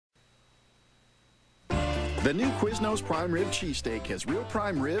The new Quiznos Prime Rib Cheesesteak has real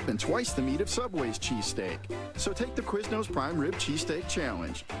prime rib and twice the meat of Subway's cheesesteak. So take the Quiznos Prime Rib Cheesesteak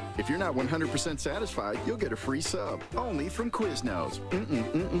Challenge. If you're not 100% satisfied, you'll get a free sub. Only from Quiznos.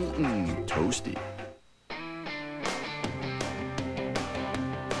 Toasty.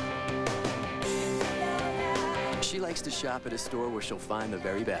 She likes to shop at a store where she'll find the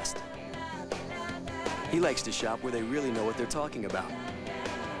very best. He likes to shop where they really know what they're talking about.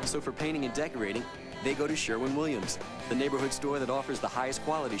 So for painting and decorating, they go to Sherwin-Williams, the neighborhood store that offers the highest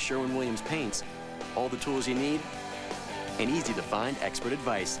quality Sherwin-Williams paints, all the tools you need, and easy-to-find expert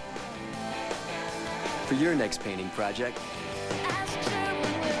advice. For your next painting project, ask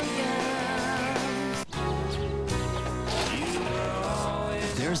Sherwin-Williams.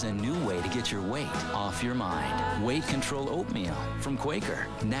 There's a new way to get your weight off your mind. Weight Control Oatmeal from Quaker.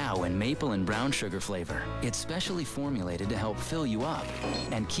 Now in maple and brown sugar flavor. It's specially formulated to help fill you up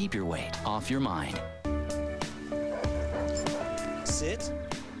and keep your weight off your mind. Sit.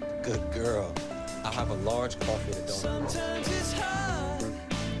 Good girl. I'll have a large coffee that don't. Sometimes it's hard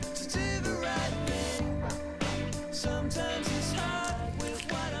to do the right thing. Sometimes it's hard with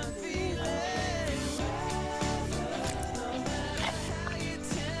what I'm feeling. No matter how you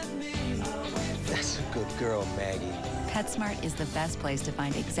tempt me. That's a good girl, Maggie. Petsmart is the best place to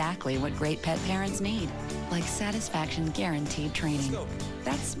find exactly what great pet parents need, like satisfaction guaranteed training.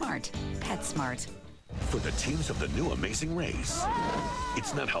 That's smart. Petsmart. For the teams of the new Amazing Race,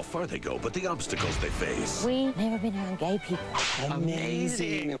 it's not how far they go, but the obstacles they face. We've never been around gay people.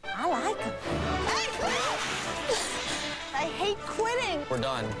 Amazing. I like them. I hate quitting. We're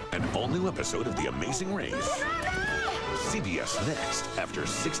done. An all-new episode of The Amazing Race. CBS next after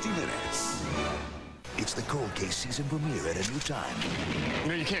 60 minutes. It's the Cold Case season premiere at a new time. You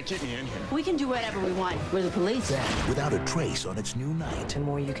know, you can't keep me in here. We can do whatever we want. We're the police. Without a trace on its new night. The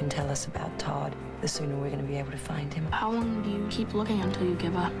more you can tell us about Todd, the sooner we're going to be able to find him. How long do you keep looking until you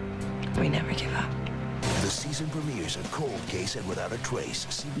give up? We never give up. The season premieres of Cold Case and Without a Trace.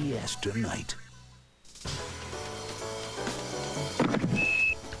 CBS tonight.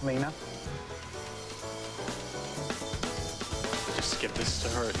 Lena? Just give this to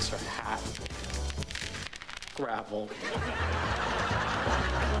her. It's her hat. Gravel.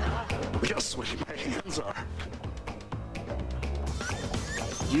 Look how sweaty my hands are.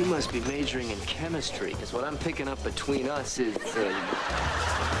 you must be majoring in chemistry, because what I'm picking up between us is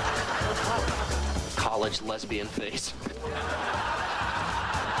college lesbian face.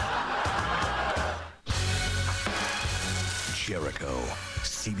 Jericho,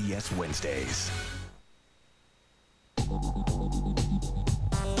 CBS Wednesdays.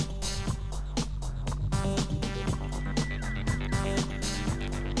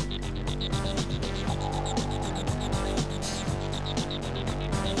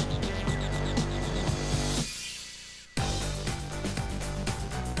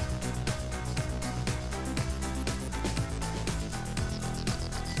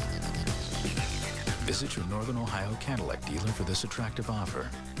 Visit your Northern Ohio Cadillac dealer for this attractive offer.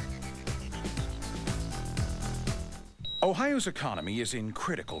 Ohio's economy is in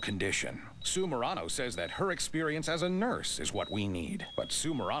critical condition. Sue Morano says that her experience as a nurse is what we need. But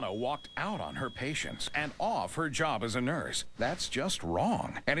Sue Morano walked out on her patients and off her job as a nurse. That's just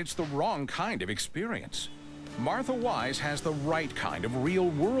wrong, and it's the wrong kind of experience. Martha Wise has the right kind of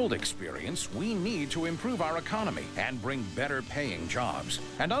real-world experience we need to improve our economy and bring better-paying jobs.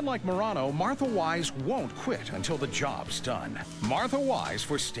 And unlike Morano, Martha Wise won't quit until the job's done. Martha Wise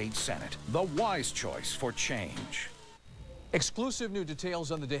for State Senate, the wise choice for change. Exclusive new details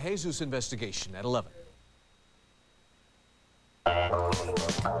on the DeJesus investigation at 11.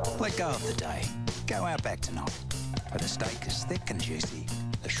 Let go of the day. Go Outback tonight. Where the steak is thick and juicy,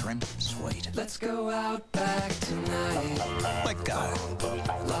 the shrimp sweet. Let's go Outback tonight. Let go.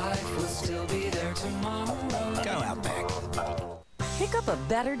 Life will still be there tomorrow. Go Outback. Pick up a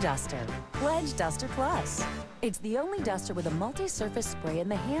better duster. Pledge Duster Plus. It's the only duster with a multi-surface spray in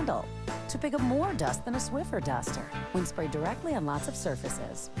the handle to pick up more dust than a Swiffer duster when sprayed directly on lots of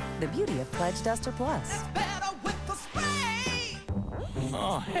surfaces. The beauty of Pledge Duster Plus.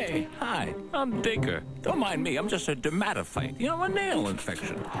 Oh, hey, hi, I'm Digger. Don't mind me, I'm just a dermatophyte. You know, a nail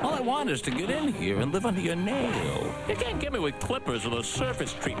infection. All I want is to get in here and live under your nail. You can't get me with clippers or the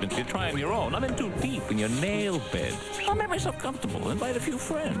surface treatments you try on your own. I'm in too deep in your nail bed. I'll make myself comfortable, invite a few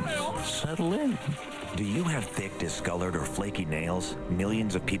friends. Settle in. Do you have thick, discolored, or flaky nails?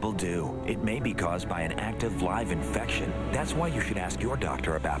 Millions of people do. It may be caused by an active live infection. That's why you should ask your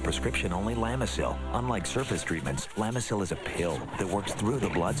doctor about prescription-only Lamisil. Unlike surface treatments, Lamisil is a pill that works through the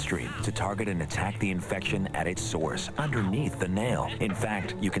bloodstream to target and attack the infection at its source, underneath the nail. In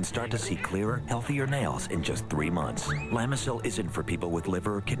fact, you can start to see clearer, healthier nails in just 3 months. Lamisil isn't for people with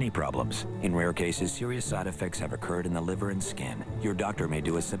liver or kidney problems. In rare cases, serious side effects have occurred in the liver and skin. Your doctor may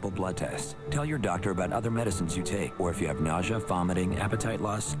do a simple blood test. Tell your doctor about other medicines you take, or if you have nausea, vomiting, appetite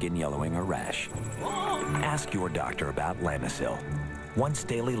loss, skin yellowing, or rash. Ask your doctor about Lamisil. Once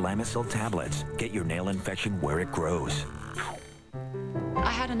daily Lamisil tablets. Get your nail infection where it grows.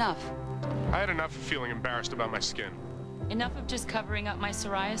 I had enough. I had enough of feeling embarrassed about my skin. Enough of just covering up my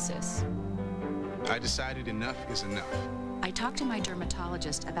psoriasis. I decided enough is enough. I talked to my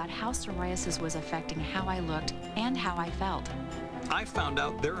dermatologist about how psoriasis was affecting how I looked and how I felt. I found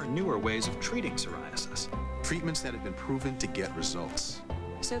out there are newer ways of treating psoriasis. Treatments that have been proven to get results.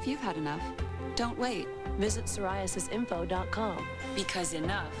 So if you've had enough, don't wait. Visit psoriasisinfo.com. Because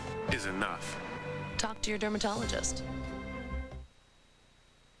enough is enough. Talk to your dermatologist.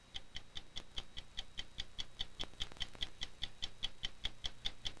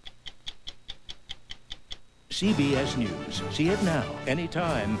 CBS News. See it now,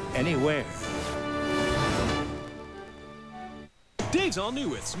 anytime, anywhere. Dave's all new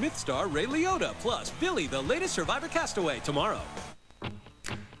with Smith star Ray Liotta, plus Billy, the latest Survivor castaway, tomorrow.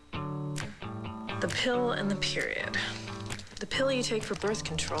 The pill and the period. The pill you take for birth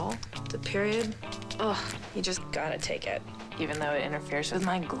control, the period, ugh, you just gotta take it, even though it interferes with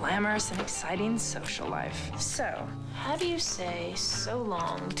my glamorous and exciting social life. So, how do you say so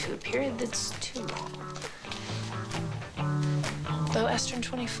long to a period that's too long? Loestrin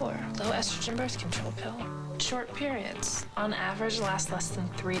 24, low estrogen birth control pill. Short periods, on average, last less than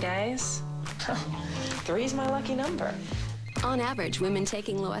 3 days. 3's my lucky number. On average, women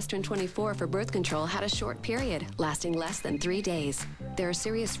taking Loestrin 24 for birth control had a short period, lasting less than 3 days. There are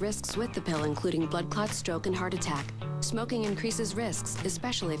serious risks with the pill, including blood clots, stroke, and heart attack. Smoking increases risks,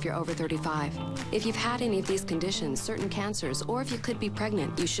 especially if you're over 35. If you've had any of these conditions, certain cancers, or if you could be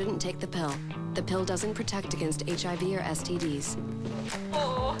pregnant, you shouldn't take the pill. The pill doesn't protect against HIV or STDs.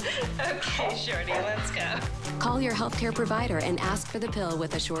 Oh, okay, shorty, let's go. Call your healthcare provider and ask for the pill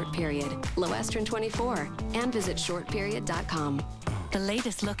with a short period, Loestrin 24, and visit shortperiod.com. The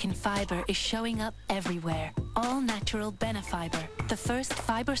latest look in fiber is showing up everywhere. All-natural Benefiber, the first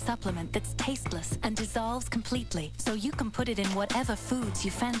fiber supplement that's tasteless and dissolves completely, so you can put it in whatever foods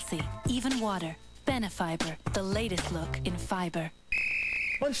you fancy, even water. Benefiber, the latest look in fiber.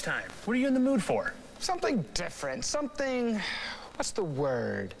 Lunchtime. What are you in the mood for? Something different. Something... What's the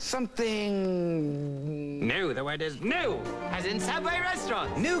word? Something... New. The word is new. As in Subway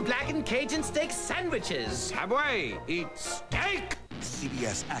restaurant. New blackened Cajun steak sandwiches. Subway. Eat steak.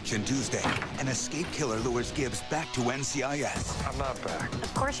 CBS Action Tuesday. An escape killer lures Gibbs back to NCIS. I'm not back.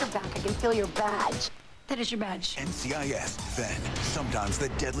 Of course you're back. I can feel your badge. That is your badge. NCIS, then, sometimes the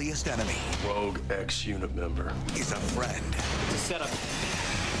deadliest enemy. Rogue ex-unit member. Is a friend. It's a setup.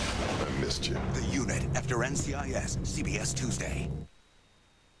 I missed you. The Unit, after NCIS, CBS Tuesday.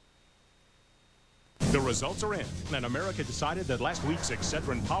 The results are in, and America decided that last week's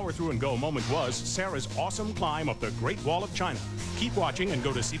Excedrin Power Through and Go moment was Sarah's awesome climb up the Great Wall of China. Keep watching and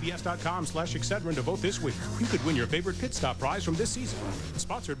go to cbs.com/Excedrin to vote this week. You could win your favorite pit stop prize from this season.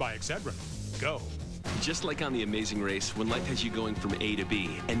 Sponsored by Excedrin. Go. Just like on The Amazing Race, when life has you going from A to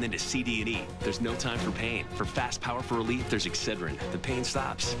B and then to C, D, and E, there's no time for pain. For fast, powerful relief, there's Excedrin. The pain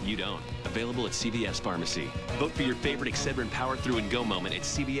stops. You don't. Available at CVS Pharmacy. Vote for your favorite Excedrin Power Through and Go moment at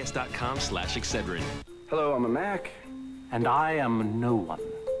cbs.com/Excedrin. Hello, I'm a Mac. And I am no one.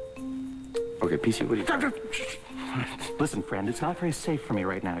 Okay, PC, what do you... Listen, friend, it's not very safe for me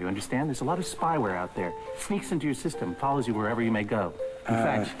right now, you understand? There's a lot of spyware out there. Sneaks into your system, follows you wherever you may go. In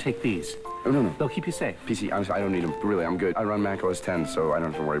fact, take these. Oh, no. They'll keep you safe. PC, honestly, I don't need them. Really, I'm good. I run Mac OS 10, so I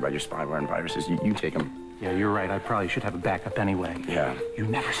don't have to worry about your spyware and viruses. You take them. Yeah, you're right. I probably should have a backup anyway. Yeah. You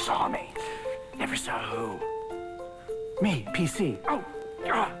never saw me. Never saw who? Me, PC. Oh!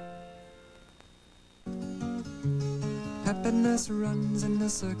 Happiness runs in a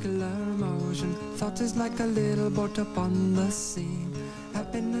circular motion. Thought is like a little boat upon the sea.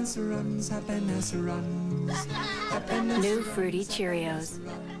 Happiness runs, happiness runs. Happiness New fruity Cheerios.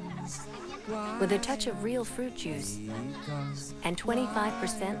 With a touch of real fruit juice and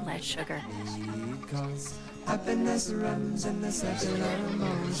 25% less sugar. Happiness runs in a circular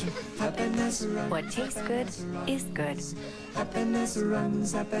motion. Happiness runs. What tastes good is good. Happiness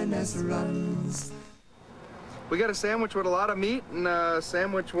runs, happiness runs. We got a sandwich with a lot of meat and a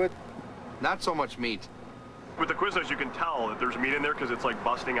sandwich with not so much meat. With the Quiznos, you can tell that there's meat in there because it's like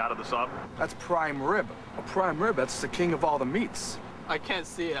busting out of the sub. That's prime rib. A prime rib, that's the king of all the meats. I can't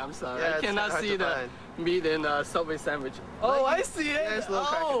see it, I'm sorry. Yeah, I cannot see the meat in a Subway sandwich. Oh, I see it! Yeah, it's a little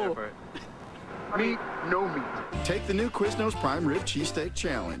cracking there for it. Meat, no meat. Take the new Quiznos Prime Rib Cheesesteak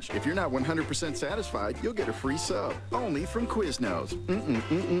Challenge. If you're not 100% satisfied, you'll get a free sub. Only from Quiznos.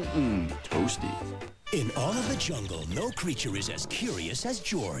 Toasty. In all of the jungle, no creature is as curious as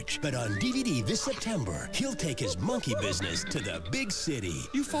George. But on DVD this September, he'll take his monkey business to the big city.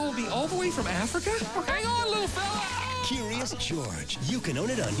 You followed me all the way from Africa? Hang on, little fella! Curious George. You can own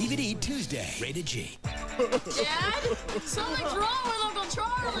it on DVD Tuesday. Rated G. Dad? Something's wrong with Uncle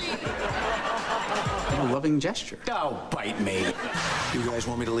Charlie. What a loving gesture. Oh, bite me. You guys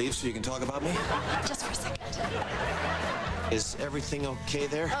want me to leave so you can talk about me? Just for a second. Is everything okay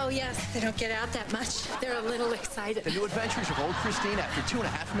there? Oh, yes. They don't get out that much. They're a little excited. The new adventures of old Christine after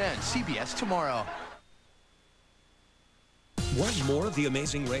 2.5 Men. CBS tomorrow. Want more of The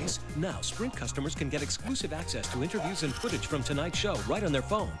Amazing Race? Now, Sprint customers can get exclusive access to interviews and footage from tonight's show right on their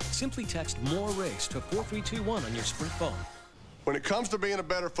phone. Simply text MORE RACE to 4321 on your Sprint phone. When it comes to being a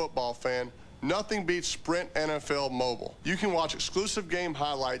better football fan, nothing beats Sprint NFL Mobile. You can watch exclusive game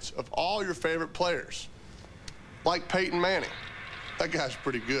highlights of all your favorite players. Like Peyton Manning. That guy's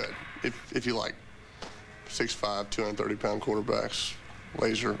pretty good, if you like 6'5", 230-pound quarterbacks,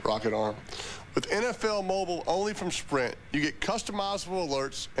 laser, rocket arm. With NFL Mobile only from Sprint, you get customizable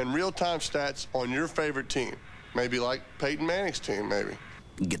alerts and real-time stats on your favorite team. Maybe like Peyton Manning's team, maybe.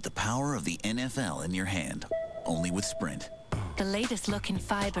 Get the power of the NFL in your hand, only with Sprint. The latest look in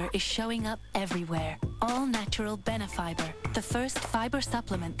fiber is showing up everywhere. All-natural Benefiber, the first fiber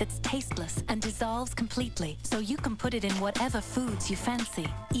supplement that's tasteless and dissolves completely, so you can put it in whatever foods you fancy,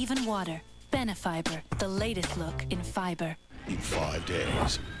 even water. Benefiber, the latest look in fiber. In 5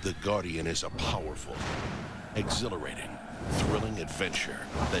 days, The Guardian is a powerful, exhilarating, thrilling adventure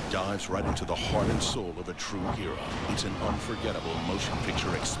that dives right into the heart and soul of a true hero. It's an unforgettable motion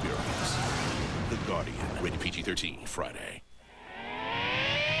picture experience. The Guardian, rated PG-13, Friday.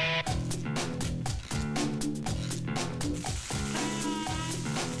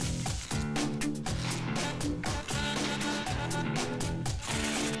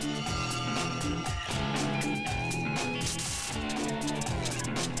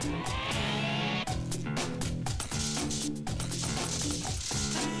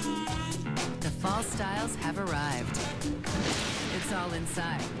 Fall styles have arrived. It's all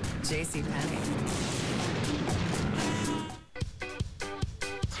inside JCPenney.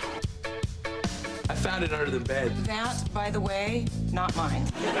 I found it under the bed. That, by the way, not mine.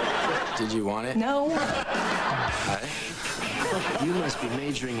 Did you want it? No. Hi. You must be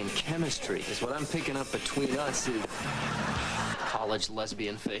majoring in chemistry, is what I'm picking up between us is college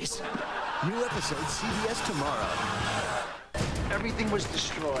lesbian face. New episode CBS tomorrow. Everything was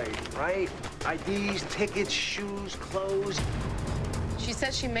destroyed, right? IDs, tickets, shoes, clothes. She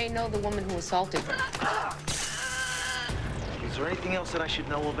says she may know the woman who assaulted her. Is there anything else that I should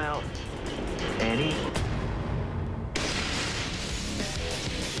know about? Annie?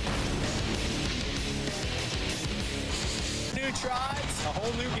 New tribes, a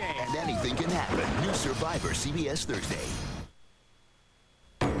whole new game. And anything can happen. New Survivor, CBS Thursday.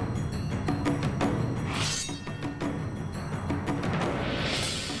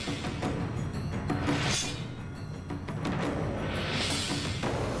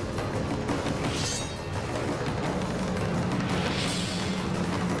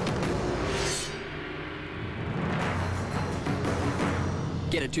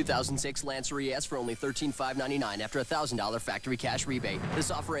 Get a 2006 Lancer ES for only $13,599 after a $1,000 factory cash rebate. This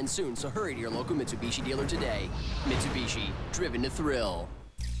offer ends soon, so hurry to your local Mitsubishi dealer today. Mitsubishi, driven to thrill.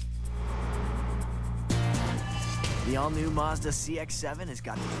 The all-new Mazda CX-7 has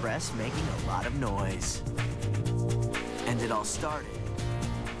got the press making a lot of noise. And it all started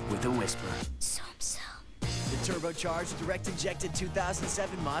with a whisper. The turbocharged, direct-injected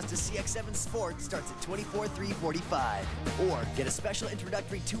 2007 Mazda CX-7 Sport starts at $24,345. Or get a special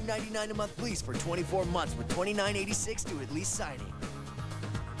introductory $299 a month lease for 24 months with $29.86 due at lease signing.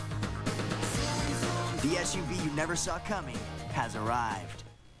 The SUV you never saw coming has arrived.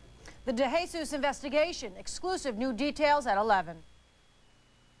 The DeJesus investigation. Exclusive new details at 11.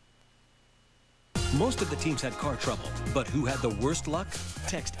 Most of the teams had car trouble, but who had the worst luck?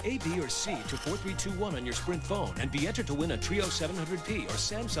 Text A, B, or C to 4321 on your Sprint phone and be entered to win a Trio 700p or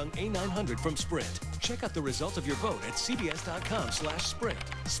Samsung A900 from Sprint. Check out the results of your vote at cbs.com/Sprint.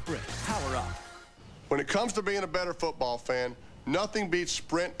 Sprint, power up. When it comes to being a better football fan, nothing beats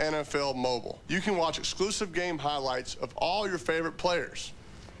Sprint NFL Mobile. You can watch exclusive game highlights of all your favorite players.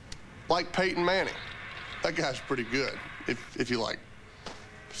 like Peyton Manning. That guy's pretty good if you like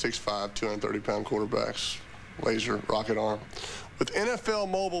 6'5", 230-pound quarterbacks, laser, rocket arm. With NFL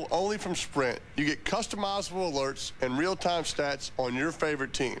Mobile only from Sprint, you get customizable alerts and real-time stats on your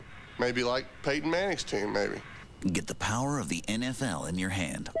favorite team. Maybe like Peyton Manning's team, maybe. Get the power of the NFL in your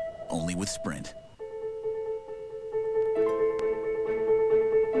hand, only with Sprint.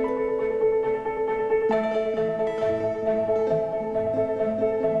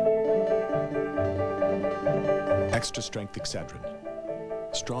 Extra strength Excedrin.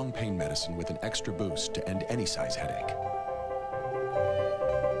 Strong pain medicine with an extra boost to end any size headache.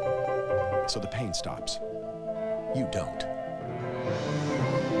 So the pain stops. You don't.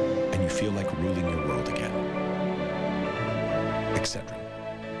 And you feel like ruling your world again. Excedrin.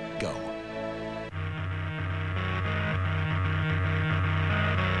 Go.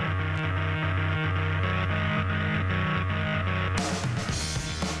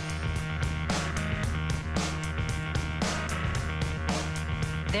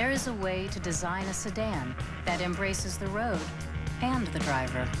 There is a way to design a sedan that embraces the road and the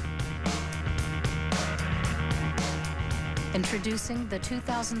driver. Introducing the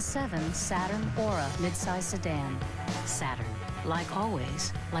 2007 Saturn Aura midsize sedan. Saturn, like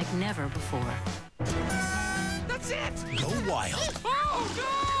always, like never before. That's it! Go wild. Oh,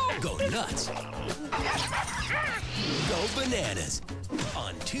 no! Go nuts. Go bananas.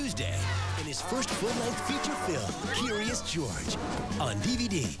 On Tuesday, in his first full-length feature film, Curious George. On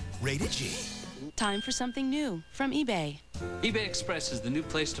DVD, rated G. Time for something new from eBay. eBay Express is the new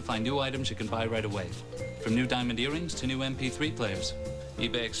place to find new items you can buy right away. From new diamond earrings to new MP3 players.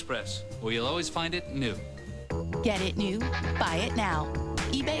 eBay Express, where you'll always find it new. Get it new, buy it now.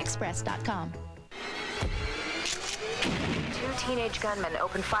 eBayExpress.com. Two teenage gunmen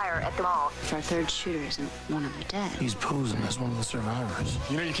opened fire at the mall. Our third shooter isn't one of the dead. He's posing as one of the survivors.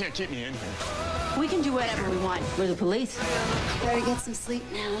 You know you can't keep me in here. We can do whatever we want. We're the police. Better get some sleep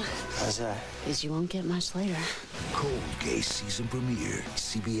now. How's that? Because you won't get much later. Cold Case season premiere,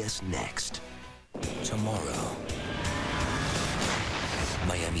 CBS next. Tomorrow.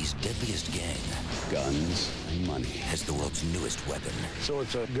 Miami's deadliest gang. Guns and money. Has the world's newest weapon. So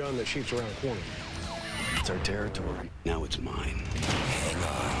it's a gun that shoots around the corner. It's our territory. Now it's mine. Hang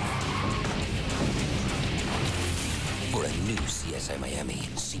on. For a new CSI Miami,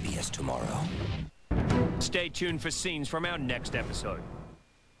 CBS tomorrow. Stay tuned for scenes from our next episode.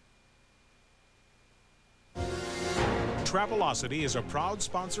 Travelocity is a proud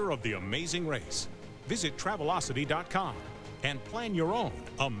sponsor of The Amazing Race. Visit Travelocity.com and plan your own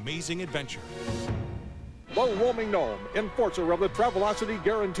amazing adventure. The roaming gnome, enforcer of the Travelocity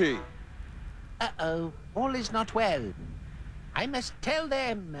guarantee. Uh-oh, all is not well. I must tell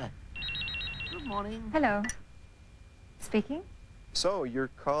them. Good morning. Hello. Speaking? So, you're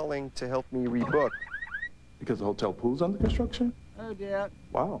calling to help me rebook? Because the hotel pool's under construction? Oh, dear.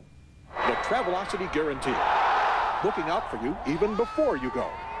 Wow. The Travelocity guarantee. Looking out for you even before you go.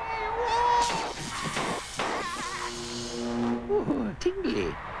 Ooh,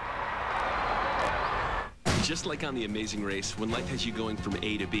 tingly. Just like on The Amazing Race, when life has you going from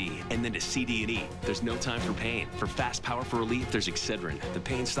A to B and then to C, D, and E, there's no time for pain. For fast, powerful relief, there's Excedrin. The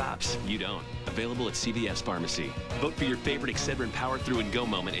pain stops. You don't. Available at CVS Pharmacy. Vote for your favorite Excedrin Power Through and Go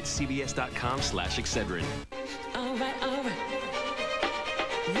moment at cbs.com/Excedrin. All right, all right.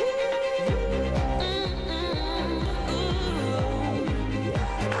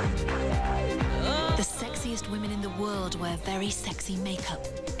 The sexiest women in the world wear very sexy makeup,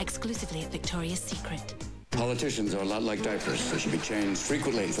 exclusively at Victoria's Secret. Politicians are a lot like diapers. They should be changed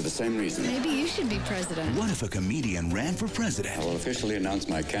frequently for the same reason. Maybe you should be president. What if a comedian ran for president? I will officially announce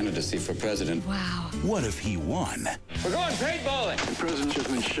my candidacy for president. Wow. What if he won? We're going paintballing. The president just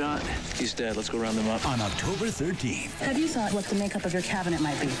been shot. He's dead. Let's go round him up. On October 13th. Have you thought what the makeup of your cabinet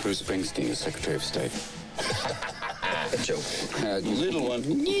might be? Bruce Springsteen is Secretary of State. A joke. Little one.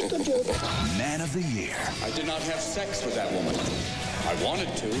 Little joke. Man of the Year. I did not have sex with that woman. I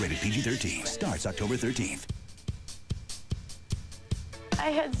wanted to. Rated PG-13. Starts October 13th.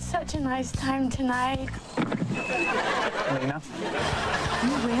 I had such a nice time tonight. Lena?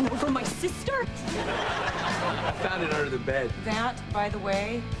 You ran over my sister? I found it under the bed. That, by the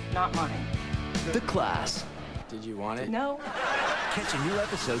way, not mine. The Class. Did you want it? No. Catch a new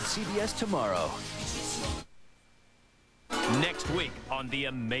episode CBS tomorrow. Next week on The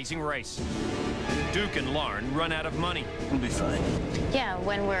Amazing Race. Duke and Lauren run out of money. We'll be fine. Yeah,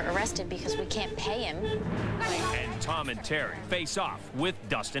 when we're arrested because we can't pay him. And Tom and Terry face off with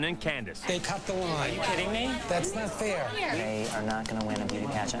Dustin and Candace. They cut the line. Are you kidding me? That's not fair. They are not going to win a beauty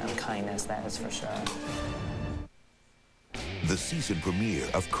pageant on kindness, that is for sure. The season premiere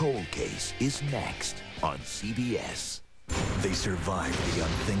of Cold Case is next on CBS. They survived the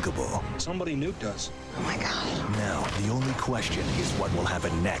unthinkable. Somebody nuked us. Oh my God. Now, the only question is what will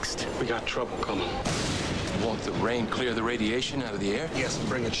happen next. We got trouble coming. Won't the rain clear the radiation out of the air? Yes, and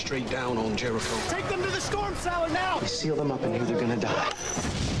bring it straight down on Jericho. Take them to the storm cellar now! We seal them up and here they're gonna die.